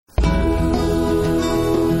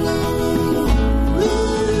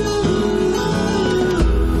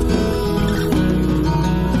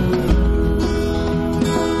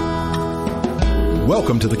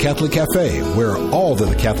Welcome to the Catholic Cafe, where all that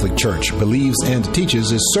the Catholic Church believes and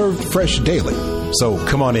teaches is served fresh daily. So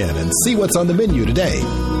come on in and see what's on the menu today.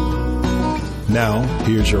 Now,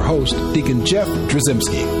 here's your host, Deacon Jeff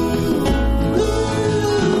Drzymski.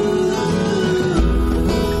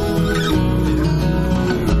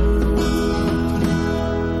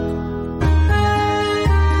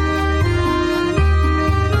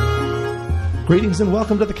 Greetings and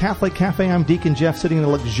welcome to the Catholic Cafe. I'm Deacon Jeff, sitting in the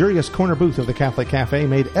luxurious corner booth of the Catholic Cafe,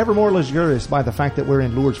 made ever more luxurious by the fact that we're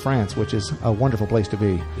in Lourdes, France, which is a wonderful place to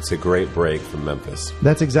be. It's a great break from Memphis.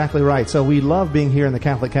 That's exactly right. So we love being here in the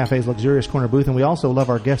Catholic Cafe's luxurious corner booth, and we also love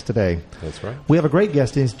our guest today. That's right. We have a great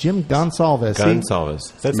guest. It's Jim Gonsalves.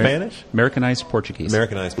 Gonsalves. Is that Spanish? Americanized Portuguese.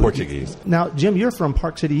 Americanized Portuguese. Now, Jim, you're from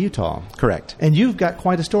Park City, Utah. Correct. And you've got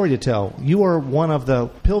quite a story to tell. You are one of the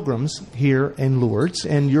pilgrims here in Lourdes,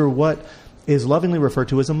 and you're what is lovingly referred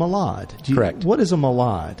to as a malade. Correct. What is a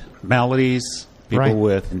malade? Maladies, people Right.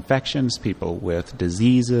 with infections, people with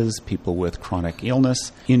diseases, people with chronic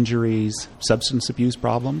illness, injuries, substance abuse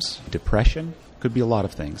problems, depression. Could be a lot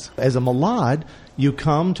of things. As a malade, you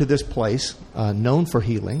come to this place known for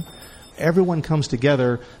healing. Everyone comes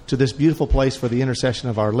together to this beautiful place for the intercession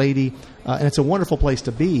of Our Lady, and it's a wonderful place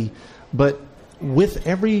to be. But with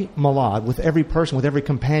every malade, with every person, with every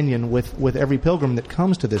companion, with every pilgrim that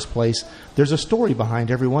comes to this place, there's a story behind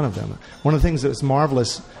every one of them. One of the things that was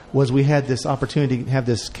marvelous was we had this opportunity to have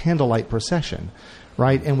this candlelight procession,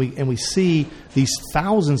 right? And we see these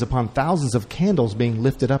thousands upon thousands of candles being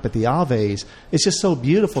lifted up at the Aves. It's just so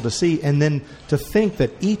beautiful to see. And then to think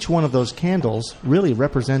that each one of those candles really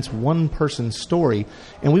represents one person's story.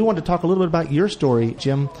 And we want to talk a little bit about your story,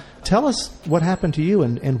 Jim. Tell us what happened to you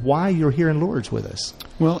and why you're here in Lourdes with us.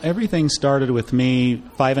 Well, everything started with me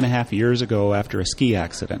 5.5 years ago after a ski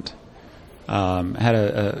accident. I had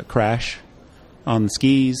a crash on the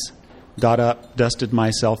skis, got up, dusted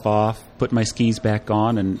myself off, put my skis back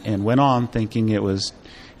on, and went on thinking it was,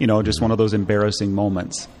 just one of those embarrassing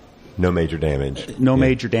moments. No major damage. No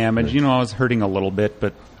major damage. I was hurting a little bit,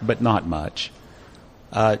 but not much.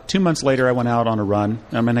 2 months later, I went out on a run.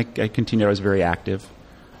 I continued. I was very active.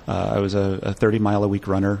 I was a 30-mile-a-week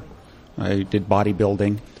runner. I did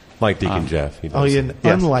bodybuilding. Like Deacon Jeff. He does. Oh, yeah,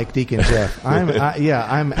 Yes. Unlike Deacon Jeff.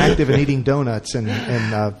 I'm active in eating donuts and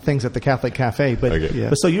things at the Catholic Cafe. But, Okay.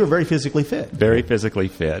 but so you were very physically fit. Very physically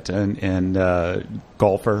fit, and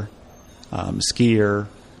golfer, skier,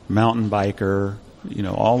 mountain biker,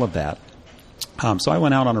 all of that. So I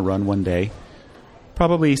went out on a run one day,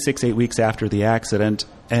 probably 6-8 weeks after the accident,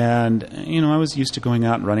 and I was used to going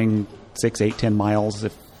out and running 6, 8, 10 miles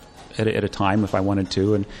at a time if I wanted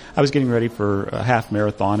to, and I was getting ready for a half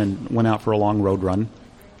marathon and went out for a long road run,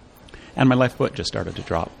 and my left foot just started to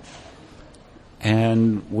drop.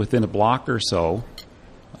 And within a block or so,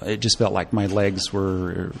 it just felt like my legs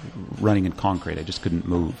were running in concrete. I just couldn't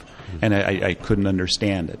move, and I couldn't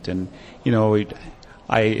understand it. And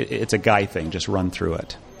it's a guy thing. Just run through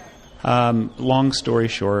it. Long story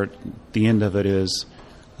short, the end of it is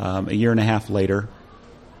a 1.5 years later,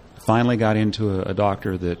 finally got into a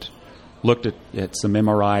doctor that looked at some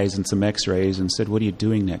MRIs and some X-rays and said, "What are you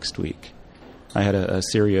doing next week?" I had a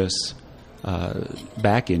serious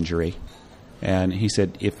back injury. And he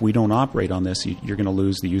said, if we don't operate on this, you're going to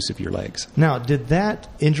lose the use of your legs. Now, did that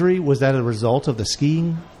injury, was that a result of the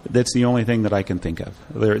skiing? That's the only thing that I can think of.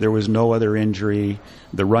 There was no other injury.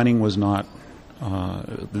 The running was not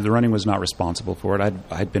responsible for it.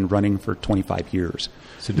 I'd been running for 25 years.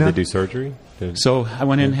 So did they do surgery? So I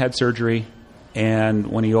went in and had surgery,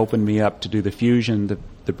 and when he opened me up to do the fusion,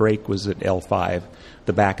 the break was at L5.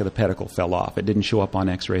 The back of the pedicle fell off. It didn't show up on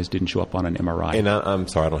X-rays, didn't show up on an MRI. And I'm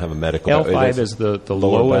sorry, I don't have a medical. L5 is the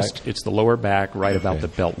lowest. Back? It's the lower back, right about the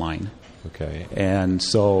belt line. Okay. And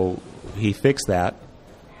so he fixed that,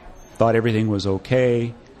 thought everything was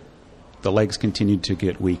okay. The legs continued to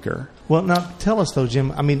get weaker. Well, now tell us, though,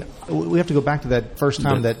 Jim, we have to go back to that first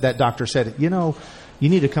time that doctor said, you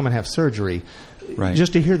need to come and have surgery. Right.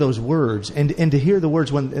 Just to hear those words, and to hear the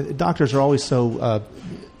words when doctors are always so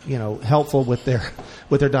helpful with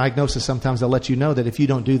their diagnosis. Sometimes they'll let you know that if you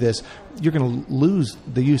don't do this, you're going to lose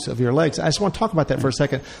the use of your legs. I just want to talk about that for a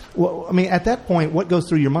second. Well, at that point, what goes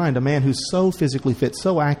through your mind? A man who's so physically fit,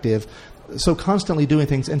 so active, so constantly doing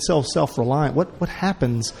things, and so self-reliant. What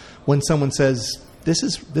happens when someone says, "This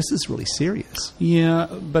is really serious"? Yeah,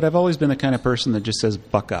 but I've always been the kind of person that just says,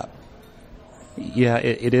 "Buck up." Yeah,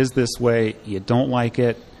 it is this way. You don't like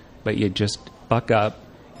it, but you just buck up,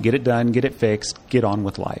 get it done, get it fixed, get on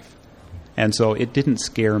with life. And so it didn't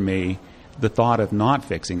scare me. The thought of not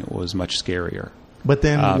fixing it was much scarier. But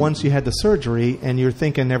then once you had the surgery and you're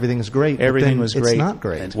thinking everything's great, everything was great. It's not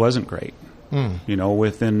great. It wasn't great.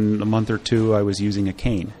 Within a month or two, I was using a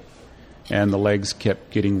cane. And the legs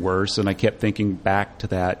kept getting worse, and I kept thinking back to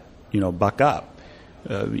that, buck up,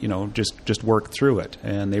 just work through it.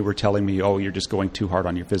 And they were telling me, oh, you're just going too hard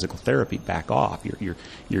on your physical therapy. Back off.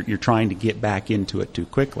 You're trying to get back into it too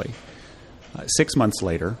quickly. 6 months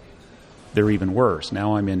later, they're even worse.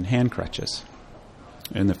 Now I'm in hand crutches,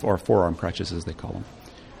 or forearm crutches as they call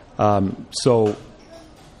them. So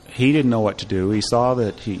he didn't know what to do. He saw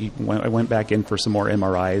that I went back in for some more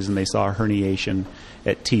MRIs, and they saw a herniation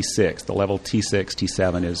at T6. The level T6,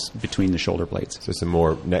 T7 is between the shoulder blades. So some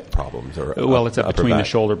more neck problems? It's up between the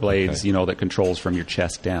shoulder blades, okay. That controls from your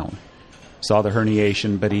chest down. Saw the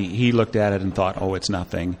herniation, but he looked at it and thought, oh, it's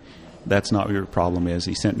nothing. That's not what your problem is.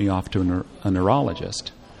 He sent me off to a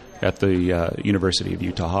neurologist at the University of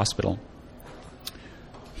Utah Hospital.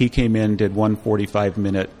 He came in, did one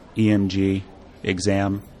 45-minute EMG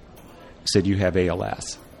exam, said, you have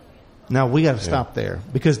ALS. Now, we got to stop there,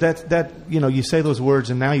 because you say those words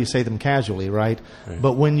and now you say them casually, right?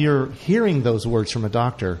 But when you're hearing those words from a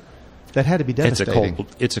doctor, that had to be devastating.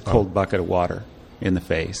 It's a cold bucket of water in the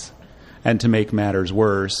face. And to make matters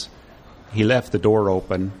worse, he left the door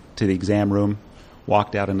open to the exam room,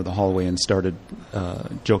 walked out into the hallway, and started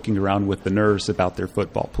joking around with the nurse about their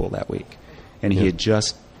football pool that week. And he had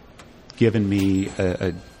just given me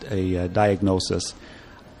a diagnosis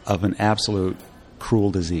of an absolute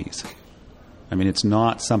cruel disease. I mean, it's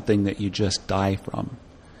not something that you just die from.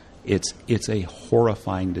 It's a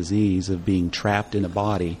horrifying disease of being trapped in a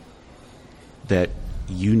body that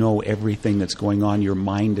everything that's going on. Your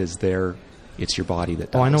mind is there. It's your body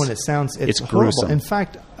that does. Oh, I know, and it's horrible. Gruesome. In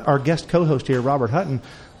fact, our guest co-host here, Robert Hutton,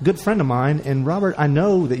 good friend of mine, and Robert, I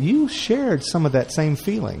know that you shared some of that same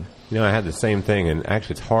feeling. I had the same thing, and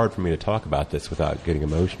actually it's hard for me to talk about this without getting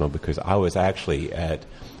emotional, because I was actually at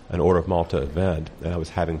an Order of Malta event, and I was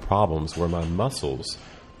having problems where my muscles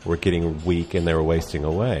were getting weak and they were wasting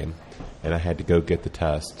away. And I had to go get the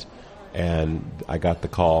test, and I got the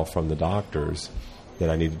call from the doctors that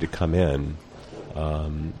I needed to come in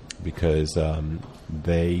because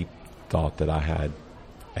they thought that I had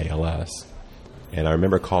ALS. And I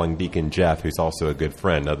remember calling Deacon Jeff, who's also a good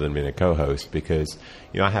friend other than being a co-host, because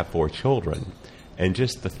I have 4 children. And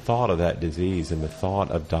just the thought of that disease and the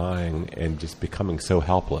thought of dying and just becoming so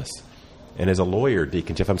helpless. And as a lawyer,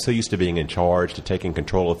 Deacon Jeff, I'm so used to being in charge, to taking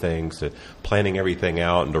control of things, to planning everything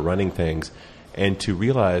out and to running things. And to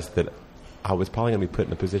realize that I was probably going to be put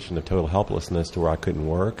in a position of total helplessness to where I couldn't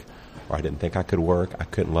work, or I didn't think I could work, I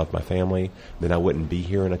couldn't love my family, then I wouldn't be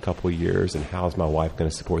here in a couple of years, and how's my wife going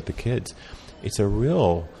to support the kids? It's a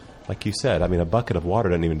real, like you said, a bucket of water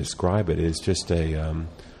doesn't even describe it. It's just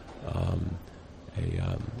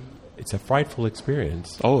it's a frightful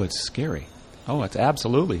experience. Oh, it's scary. Oh, it's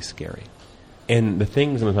absolutely scary. And the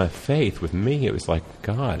things with my faith, with me, it was like,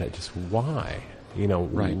 God, why?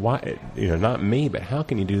 Right. Why? Not me, but how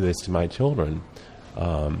can you do this to my children?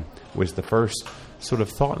 Was the first sort of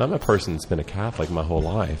thought. And I'm a person that's been a Catholic my whole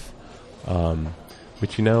life. But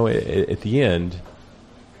at the end,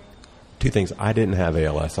 2 things. I didn't have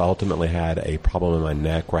ALS. I ultimately had a problem in my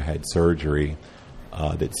neck where I had surgery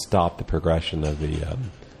that stopped the progression of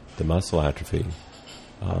the muscle atrophy.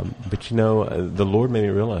 But the Lord made me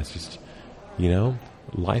realize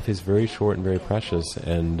life is very short and very precious,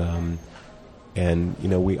 and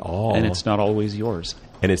we all, and it's not always yours,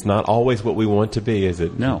 and it's not always what we want to be, is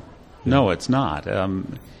it? No, it's not.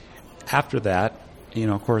 After that,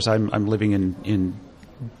 of course, I'm living in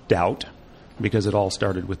doubt, because it all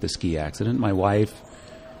started with the ski accident. My wife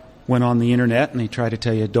went on the internet and they try to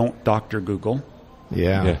tell you, don't Dr. Google.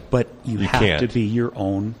 Yeah. But you have can't. to be your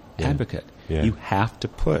own advocate. Yeah. You have to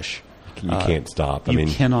push. You can't stop. You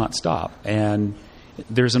cannot stop. And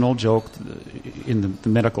there's an old joke in the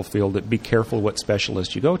medical field that be careful what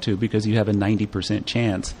specialist you go to, because you have a 90%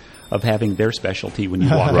 chance of having their specialty when you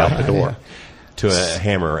walk out the door. To a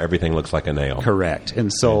hammer, everything looks like a nail. Correct.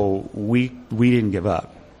 And so we didn't give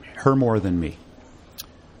up. Her more than me.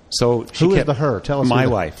 So who is the her? Tell us. My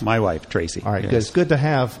wife, Tracy. All right, yes. It's good to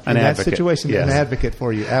have in that situation an advocate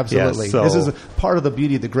for you. Absolutely. Yes, so, this is a part of the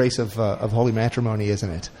beauty, the grace of holy matrimony,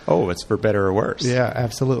 isn't it? Oh, it's for better or worse. Yeah,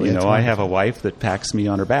 absolutely. I have a wife that packs me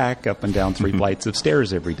on her back up and down 3 flights of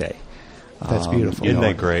stairs every day. That's beautiful. Isn't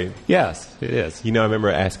that great? Yes, it is. I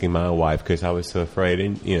remember asking my wife, because I was so afraid,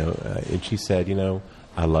 and she said,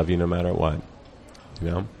 I love you no matter what.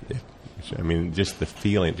 Just the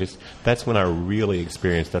feeling, that's when I really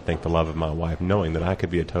experienced, I think, the love of my wife, knowing that I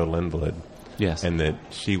could be a total invalid. Yes. And that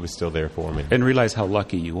she was still there for me. And realize how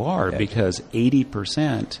lucky you are, because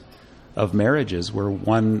 80% of marriages where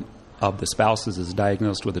one of the spouses is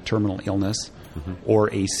diagnosed with a terminal illness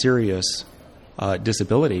or a serious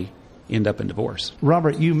disability end up in divorce.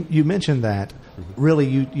 Robert, you mentioned that. Really,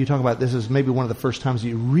 you talk about this as maybe one of the first times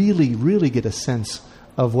you really, really get a sense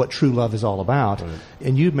of what true love is all about. Right.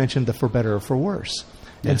 And you mentioned the for better or for worse.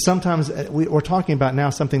 Yes. And sometimes we're talking about now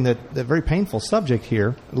something that very painful subject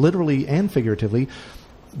here, literally and figuratively.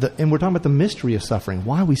 And we're talking about the mystery of suffering.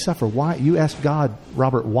 Why we suffer? Why you ask God,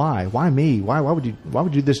 Robert? Why? Why me? Why would you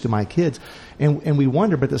do this to my kids? And we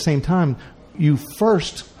wonder, but at the same time, you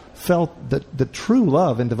first felt the true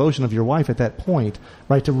love and devotion of your wife at that point,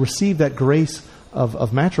 right? To receive that grace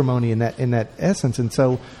of matrimony in that essence. And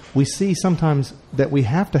so we see sometimes that we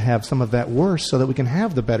have to have some of that worse so that we can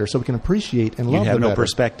have the better, so we can appreciate and love the better. You have no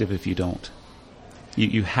perspective if you don't.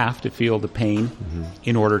 You have to feel the pain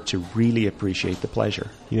in order to really appreciate the pleasure.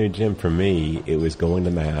 You know, Jim, for me, it was going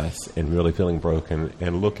to Mass and really feeling broken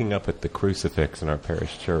and looking up at the crucifix in our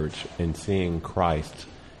parish church and seeing Christ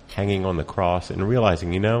hanging on the cross and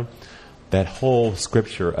realizing, that whole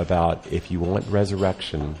scripture about if you want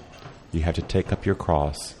resurrection, you have to take up your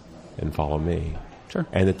cross and follow me. Sure.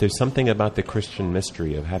 And that there's something about the Christian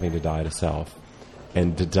mystery of having to die to self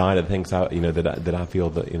and to die to things that I feel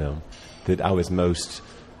that I was most,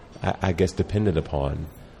 I guess, dependent upon.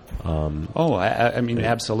 I mean,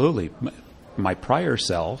 absolutely. My prior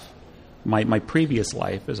self, my previous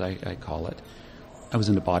life, as I call it, I was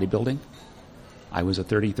into bodybuilding. I was a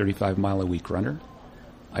 35 mile a week runner.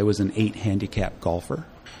 I was an 8 handicap golfer.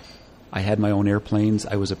 I had my own airplanes.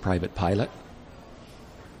 I was a private pilot.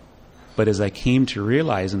 But as I came to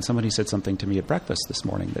realize, and somebody said something to me at breakfast this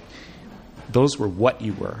morning, that those were what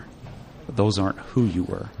you were. Those aren't who you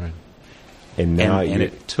were. Right. And now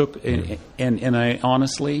it took, and I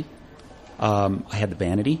honestly, I had the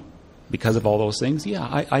vanity because of all those things.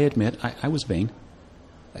 Yeah, I admit I was vain.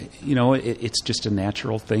 It's just a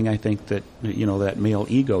natural thing. I think that, that male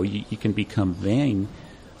ego, you can become vain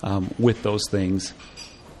with those things.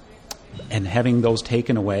 And having those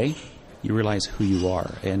taken away, you realize who you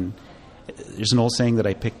are. And there's an old saying that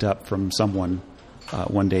I picked up from someone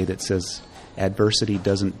one day that says, adversity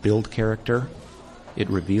doesn't build character, it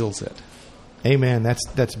reveals it. Amen.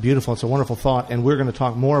 That's beautiful. It's a wonderful thought. And we're going to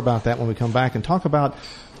talk more about that when we come back and talk about,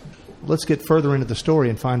 let's get further into the story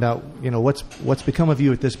and find out, what's become of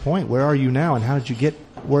you at this point. Where are you now, and how did you get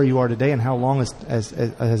where you are today, and how long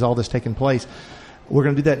has all this taken place? We're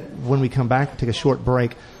going to do that when we come back, take a short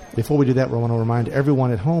break. Before we do that, we want to remind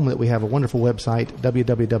everyone at home that we have a wonderful website,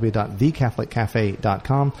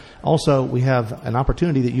 www.thecatholiccafe.com. Also, we have an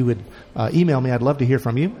opportunity that you would email me. I'd love to hear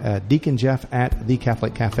from you, Deacon Jeff at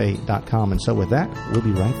thecatholiccafe.com. And so with that, we'll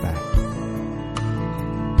be right back.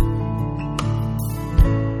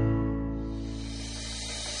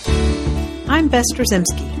 I'm Bess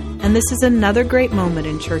Drzymski, and this is another great moment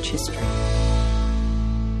in church history.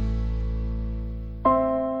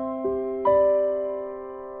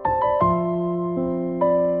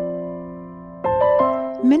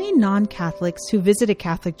 Many non-Catholics who visit a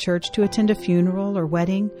Catholic church to attend a funeral or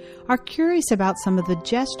wedding are curious about some of the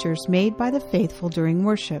gestures made by the faithful during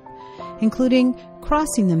worship, including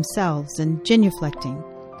crossing themselves and genuflecting.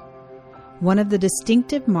 One of the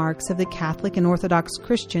distinctive marks of the Catholic and Orthodox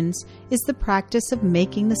Christians is the practice of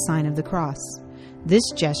making the sign of the cross. This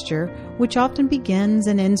gesture, which often begins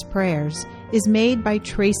and ends prayers, is made by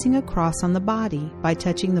tracing a cross on the body by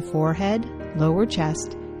touching the forehead, lower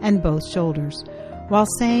chest, and both shoulders, while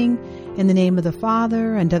saying, "In the name of the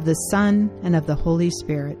Father, and of the Son, and of the Holy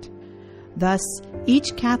Spirit." Thus,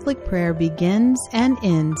 each Catholic prayer begins and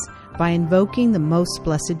ends by invoking the Most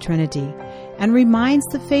Blessed Trinity, and reminds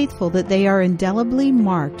the faithful that they are indelibly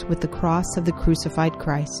marked with the cross of the crucified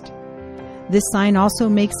Christ. This sign also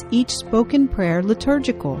makes each spoken prayer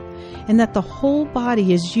liturgical, in that the whole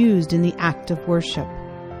body is used in the act of worship.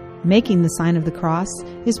 Making the sign of the cross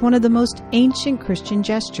is one of the most ancient Christian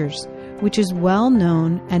gestures, which is well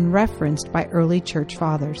known and referenced by early church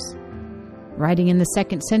fathers. Writing in the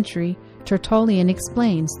 2nd century, Tertullian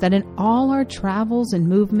explains that in all our travels and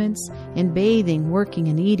movements, in bathing, working,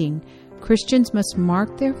 and eating, Christians must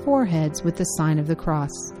mark their foreheads with the sign of the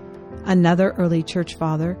cross. Another early church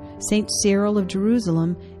father, St. Cyril of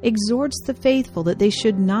Jerusalem, exhorts the faithful that they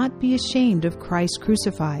should not be ashamed of Christ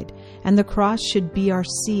crucified, and the cross should be our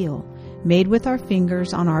seal, made with our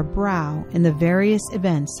fingers on our brow in the various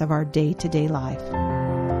events of our day-to-day life.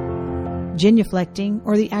 Genuflecting,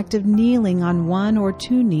 or the act of kneeling on 1 or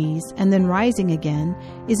 2 knees and then rising again,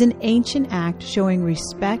 is an ancient act showing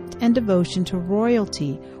respect and devotion to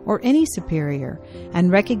royalty or any superior,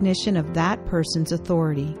 and recognition of that person's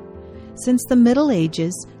authority. Since the Middle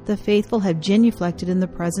Ages, the faithful have genuflected in the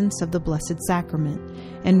presence of the Blessed Sacrament,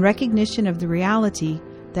 in recognition of the reality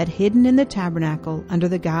that hidden in the tabernacle under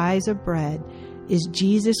the guise of bread is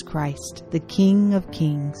Jesus Christ, the King of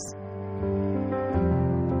Kings.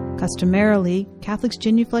 Customarily, Catholics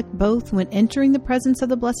genuflect both when entering the presence of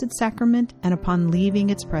the Blessed Sacrament and upon leaving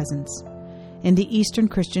its presence. In the Eastern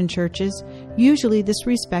Christian churches, usually this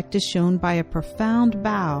respect is shown by a profound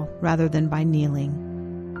bow rather than by kneeling.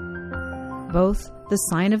 Both the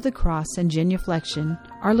sign of the cross and genuflection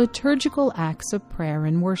are liturgical acts of prayer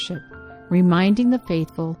and worship, reminding the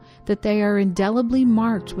faithful that they are indelibly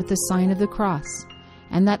marked with the sign of the cross,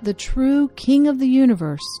 and that the true King of the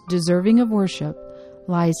universe, deserving of worship,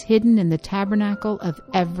 lies hidden in the tabernacle of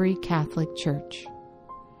every Catholic church.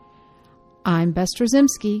 I'm Bess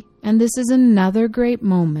Drzymski, and this is another great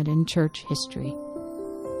moment in church history.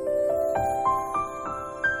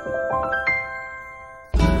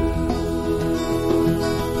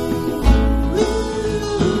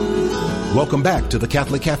 Welcome back to the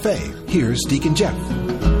Catholic Cafe. Here's Deacon Jeff.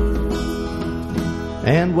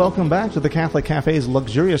 And welcome back to the Catholic Cafe's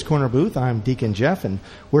luxurious corner booth. I'm Deacon Jeff, and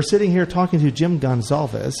we're sitting here talking to Jim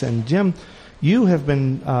Gonsalves. And Jim, you have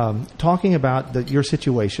been talking about your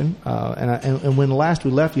situation, and when last we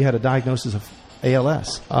left, you had a diagnosis of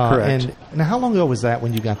ALS. Correct. And now, how long ago was that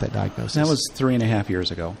when you got that diagnosis? That was 3.5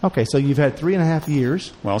 years ago. Okay, so you've had 3.5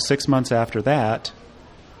 years. Well, 6 months after that,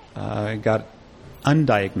 I got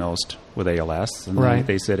undiagnosed with ALS, and right.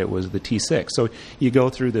 they said it was the T6. So you go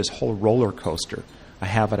through this whole roller coaster. I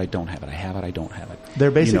have it, I don't have it. I have it, I don't have it. They're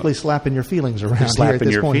basically slapping your feelings around. They're slapping here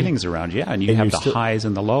at your this point. feelings around, yeah, and you have the highs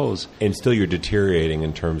and the lows. And still you're deteriorating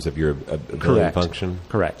in terms of your ability to function?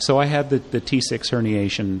 Correct. So I had the T6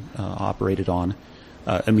 herniation operated on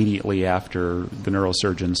immediately after the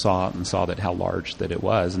neurosurgeon saw it and saw that how large that it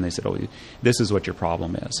was, and they said, oh, this is what your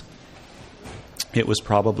problem is. It was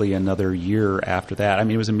probably another year after that. I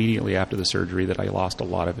mean, it was immediately after the surgery that I lost a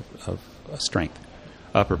lot of strength,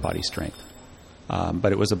 upper body strength.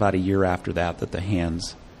 But it was about a year after that the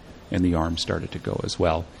hands and the arms started to go as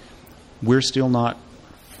well. We're still not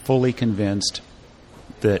fully convinced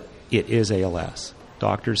that it is ALS.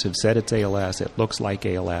 Doctors have said it's ALS. It looks like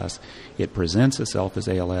ALS. It presents itself as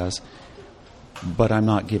ALS. But I'm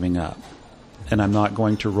not giving up. And I'm not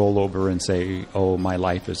going to roll over and say, oh, my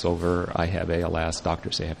life is over. I have ALS.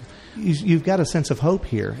 Doctors say I have. You've got a sense of hope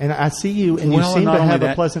here. And I see you, and you seem to have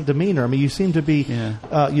a pleasant demeanor. I mean, you seem to be...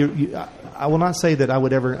 Yeah. I will not say that I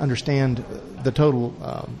would ever understand the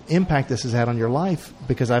total impact this has had on your life,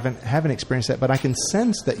 because I haven't experienced that. But I can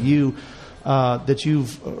sense that you've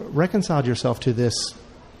reconciled yourself to this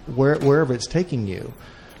wherever it's taking you.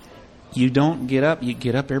 You don't get up. You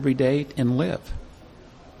get up every day and live.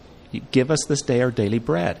 You give us this day our daily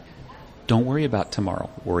bread. Don't worry about tomorrow.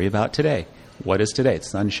 Worry about today. What is today?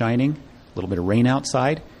 It's sun shining, a little bit of rain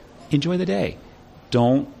outside. Enjoy the day.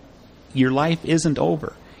 Your life isn't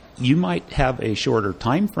over. You might have a shorter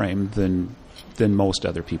time frame than most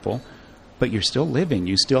other people, but you're still living.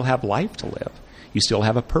 You still have life to live. You still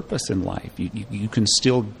have a purpose in life. You can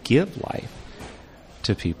still give life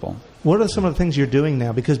to people. What are some of the things you're doing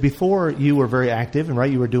now? Because before you were very active, and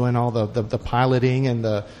right, you were doing all the piloting and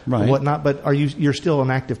the whatnot. But you're still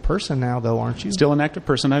an active person now, though, aren't you? Still an active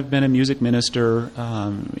person. I've been a music minister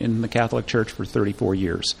in the Catholic Church for 34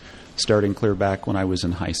 years, starting clear back when I was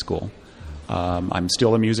in high school. I'm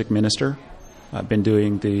still a music minister. I've been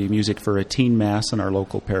doing the music for a teen mass in our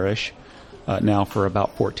local parish now for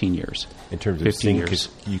about 14 years. In terms of singing, because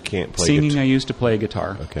you can't play singing, I used to play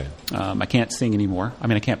guitar. Okay. I can't sing anymore. I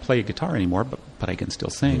mean, I can't play guitar anymore, but I can still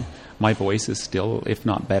sing. My voice is still, if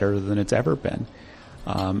not better than it's ever been.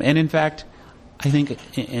 And in fact, I think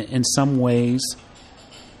in some ways,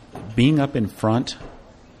 being up in front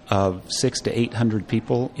of 600 to 800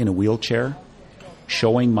 people in a wheelchair,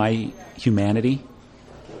 showing my humanity,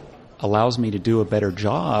 allows me to do a better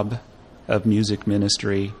job of music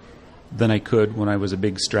ministry than I could when I was a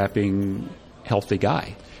big, strapping, healthy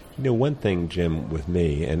guy. You know, one thing, Jim, with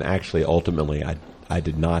me, and actually ultimately I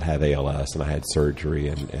did not have ALS, and I had surgery,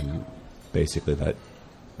 and basically that,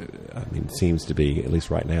 seems to be, at least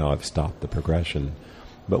right now, I've stopped the progression.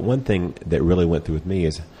 But one thing that really went through with me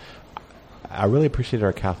is I really appreciated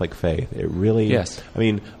our Catholic faith. It really... Yes.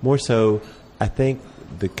 More so, I think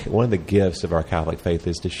one of the gifts of our Catholic faith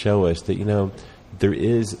is to show us that, there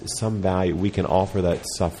is some value. We can offer that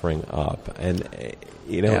suffering up. And,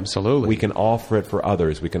 absolutely, we can offer it for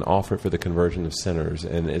others. We can offer it for the conversion of sinners.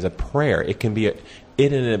 And as a prayer, it can be,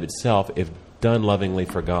 in and of itself, if done lovingly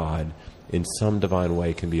for God, in some divine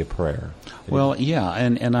way, can be a prayer. Well, yeah,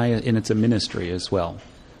 and it's a ministry as well.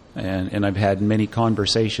 And I've had many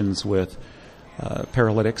conversations with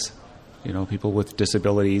paralytics, people with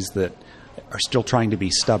disabilities that are still trying to be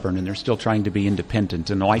stubborn, and they're still trying to be independent,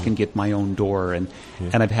 and I can get my own door, and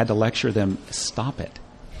I've had to lecture them, stop it.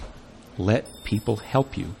 Let people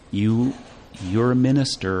help you. You're a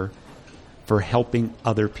minister for helping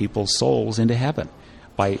other people's souls into heaven.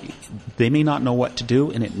 They may not know what to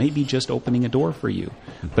do, and it may be just opening a door for you,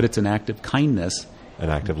 but it's an act of kindness, an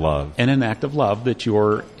act of love, and an act of love that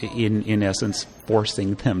you're in essence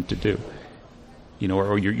forcing them to do.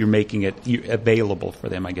 Or you're making it available for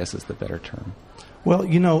them, I guess is the better term. Well,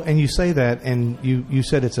 and you say that, and you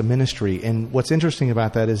said it's a ministry. And what's interesting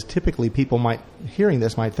about that is typically people hearing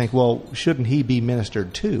this might think, well, shouldn't he be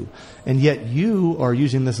ministered to? And yet you are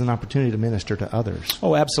using this as an opportunity to minister to others.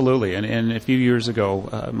 Oh, absolutely. And a few years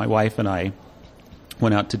ago, my wife and I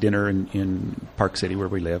went out to dinner in Park City where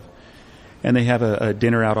we live. And they have a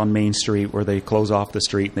dinner out on Main Street where they close off the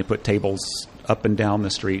street and they put tables up and down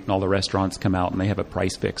the street, and all the restaurants come out and they have a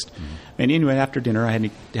price fixed. Mm-hmm. And anyway, after dinner, I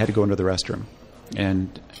had to go into the restroom.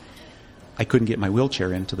 And I couldn't get my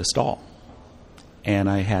wheelchair into the stall. And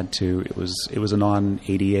I had to, it was a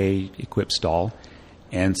non-ADA equipped stall.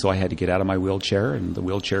 And so I had to get out of my wheelchair, and the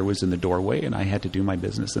wheelchair was in the doorway, and I had to do my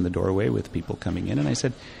business in the doorway with people coming in. And I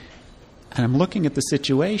said, and I'm looking at the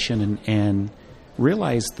situation and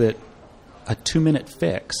realized that a 2-minute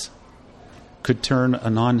fix could turn a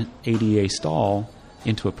non-ADA stall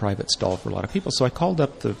into a private stall for a lot of people. So I called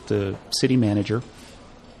up the city manager,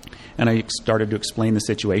 and I started to explain the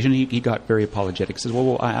situation. He got very apologetic. He says,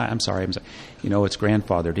 well, I'm sorry. It's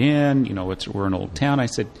grandfathered in. We're an old town. I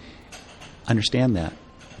said, understand that.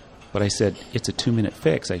 But I said, it's a 2-minute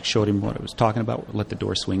fix. I showed him what I was talking about. Let the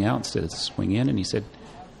door swing out instead of swing in. And he said,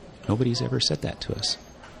 nobody's ever said that to us.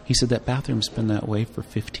 He said, that bathroom's been that way for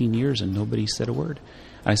 15 years and nobody said a word.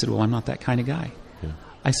 I said, well, I'm not that kind of guy. Yeah.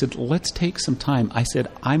 I said, let's take some time. I said,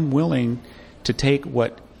 I'm willing to take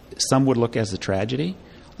what some would look as a tragedy.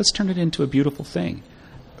 Let's turn it into a beautiful thing.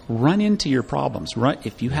 Run into your problems.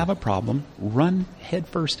 If you have a problem, run head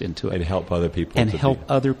first into it. And help other people. And help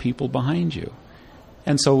other people behind you.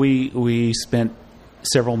 And so we spent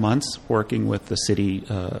several months working with the city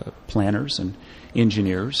planners and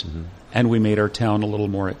engineers, mm-hmm. and we made our town a little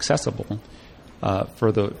more accessible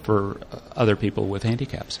for other people with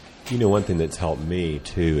handicaps. One thing that's helped me,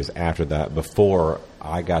 too, is after that, before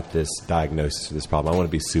I got this diagnosis for this problem, I want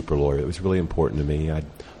to be super lawyer. It was really important to me. I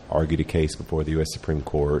argued a case before the U.S. Supreme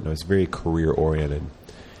Court, and I was very career-oriented.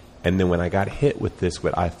 And then when I got hit with this,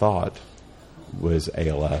 what I thought was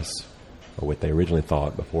ALS, or what they originally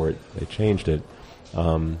thought before they changed it,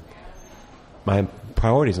 my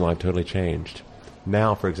priorities in life totally changed.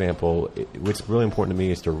 Now, for example, what's really important to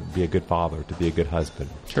me is to be a good father, to be a good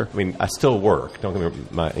husband. Sure. I mean, I still work. Don't get me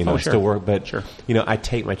wrong. I still work, but sure. I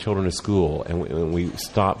take my children to school, and we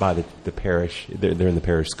stop by the parish. They're in the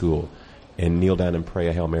parish school, and kneel down and pray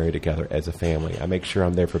a Hail Mary together as a family. I make sure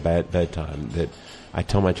I'm there for bedtime. That I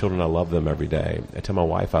tell my children I love them every day. I tell my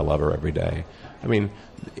wife I love her every day. I mean,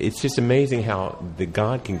 it's just amazing how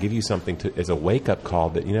God can give you something as a wake-up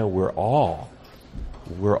call that we're all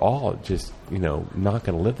just, not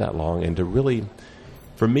going to live that long. And to really,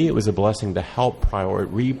 for me, it was a blessing to help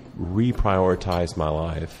reprioritize my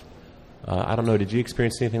life. I don't know, did you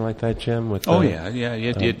experience anything like that, Jim?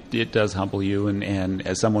 It does humble you. And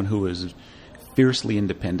as someone who is fiercely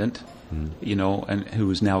independent, and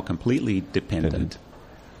who is now completely dependent,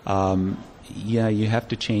 you have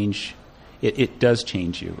to change. It does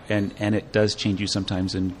change you. And it does change you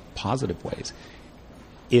sometimes in positive ways.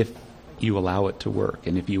 If you allow it to work,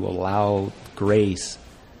 and if you allow grace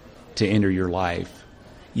to enter your life,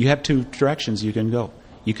 you have two directions you can go.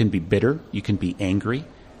 You can be bitter, you can be angry,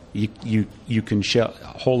 you can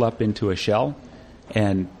hole up into a shell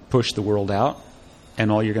and push the world out,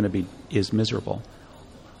 and all you're going to be is miserable.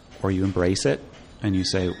 Or you embrace it and you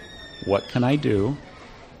say, what can I do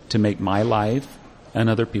to make my life and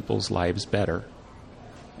other people's lives better?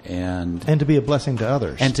 And to be a blessing to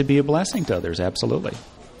others. And to be a blessing to others, absolutely.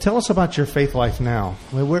 Tell us about your faith life now.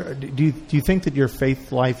 I mean, do you think that your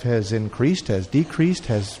faith life has increased, has decreased,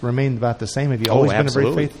 has remained about the same? Have you always been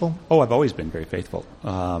very faithful? Oh, I've always been very faithful.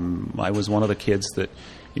 I was one of the kids that,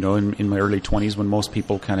 in my early 20s when most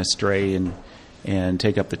people kind of stray and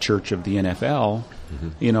take up the church of the NFL,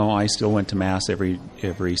 mm-hmm. I still went to Mass every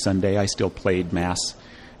Sunday. I still played Mass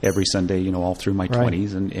every Sunday, all through my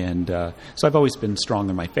 20s. And so I've always been strong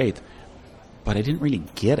in my faith. But I didn't really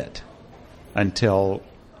get it until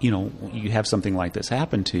you have something like this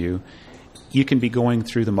happen to you. You can be going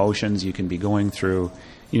through the motions, you can be going through,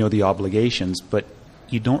 the obligations, but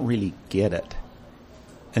you don't really get it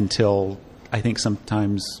until, I think,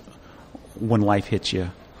 sometimes when life hits you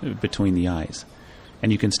between the eyes.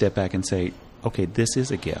 And you can step back and say, okay, this is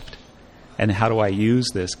a gift. and how do I use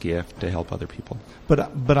this gift to help other people.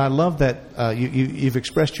 But I love that you've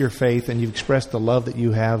expressed your faith, and you've expressed the love that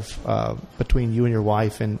you have between you and your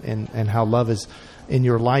wife, and how love is in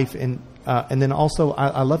your life, and then also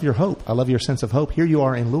I love your hope. I love your sense of hope. Here you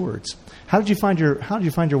are in Lourdes. How did you find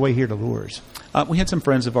your way here to Lourdes? We had some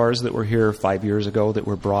friends of ours that were here 5 years ago that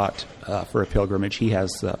were brought for a pilgrimage. He has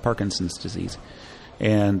Parkinson's disease,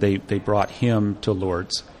 and they brought him to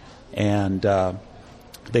Lourdes, and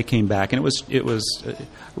they came back, and it was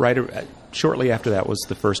shortly after that was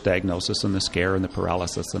the first diagnosis and the scare and the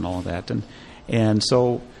paralysis and all of that, and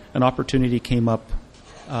so an opportunity came up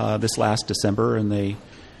this last December, and they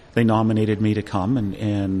nominated me to come,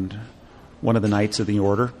 and one of the Knights of the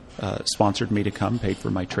Order sponsored me to come, paid for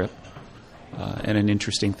my trip. And an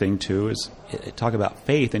interesting thing, too, is talk about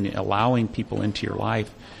faith and allowing people into your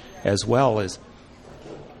life, as well as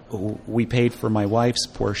we paid for my wife's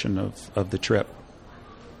portion of the trip.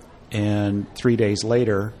 And 3 days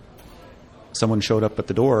later, someone showed up at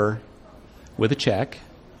the door with a check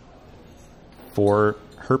for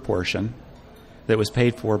her portion that was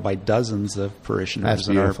paid for by dozens of parishioners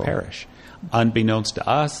in our parish. Unbeknownst to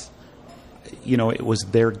us, it was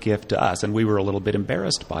their gift to us, and we were a little bit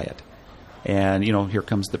embarrassed by it. And, here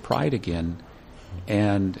comes the pride again.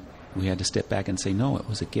 And we had to step back and say, no, it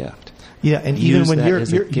was a gift. Yeah, and Use even when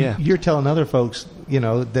that you're telling other folks,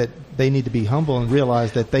 that they need to be humble and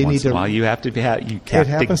realize that they need to. Well, you have to get it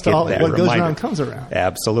happens that to all. What reminder. goes around comes around.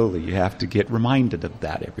 Absolutely, you have to get reminded of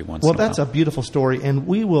that every once in a while. Well, that's a beautiful story, and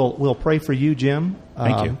we'll pray for you, Jim.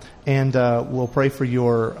 Thank you, and we'll pray for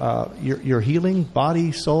your healing,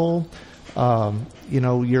 body, soul.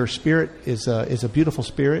 Your spirit is a beautiful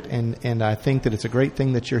spirit, and I think that it's a great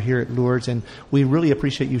thing that you're here at Lourdes, and we really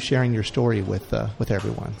appreciate you sharing your story with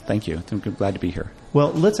everyone. Thank you. I'm glad to be here.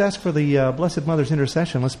 Well, let's ask for the Blessed Mother's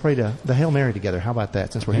intercession. Let's pray to the Hail Mary together. How about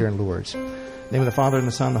that, since we're here in Lourdes? In the name of the Father, and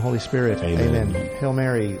the Son, and the Holy Spirit. Amen. Hail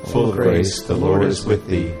Mary, full of grace, the Lord is with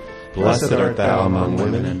thee. Blessed art thou among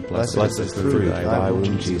women, and blessed is the fruit of thy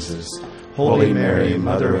womb, Jesus. Holy Mary,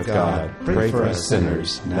 Mother of God, pray for us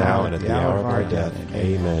sinners, now and at the hour of our death.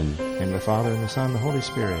 Amen. In the name of the Father, and the Son, and the Holy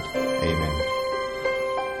Spirit. Amen.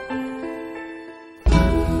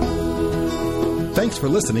 Thanks for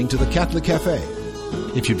listening to the Catholic Cafe.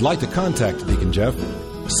 If you'd like to contact Deacon Jeff,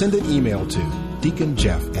 send an email to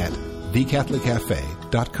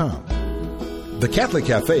deaconjeff@thecatholiccafe.com. The Catholic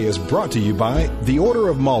Cafe is brought to you by the Order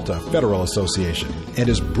of Malta Federal Association and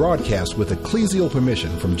is broadcast with ecclesial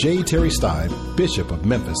permission from J. Terry Stive, Bishop of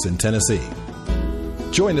Memphis in Tennessee.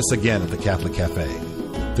 Join us again at the Catholic Cafe.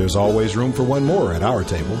 There's always room for one more at our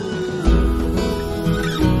table.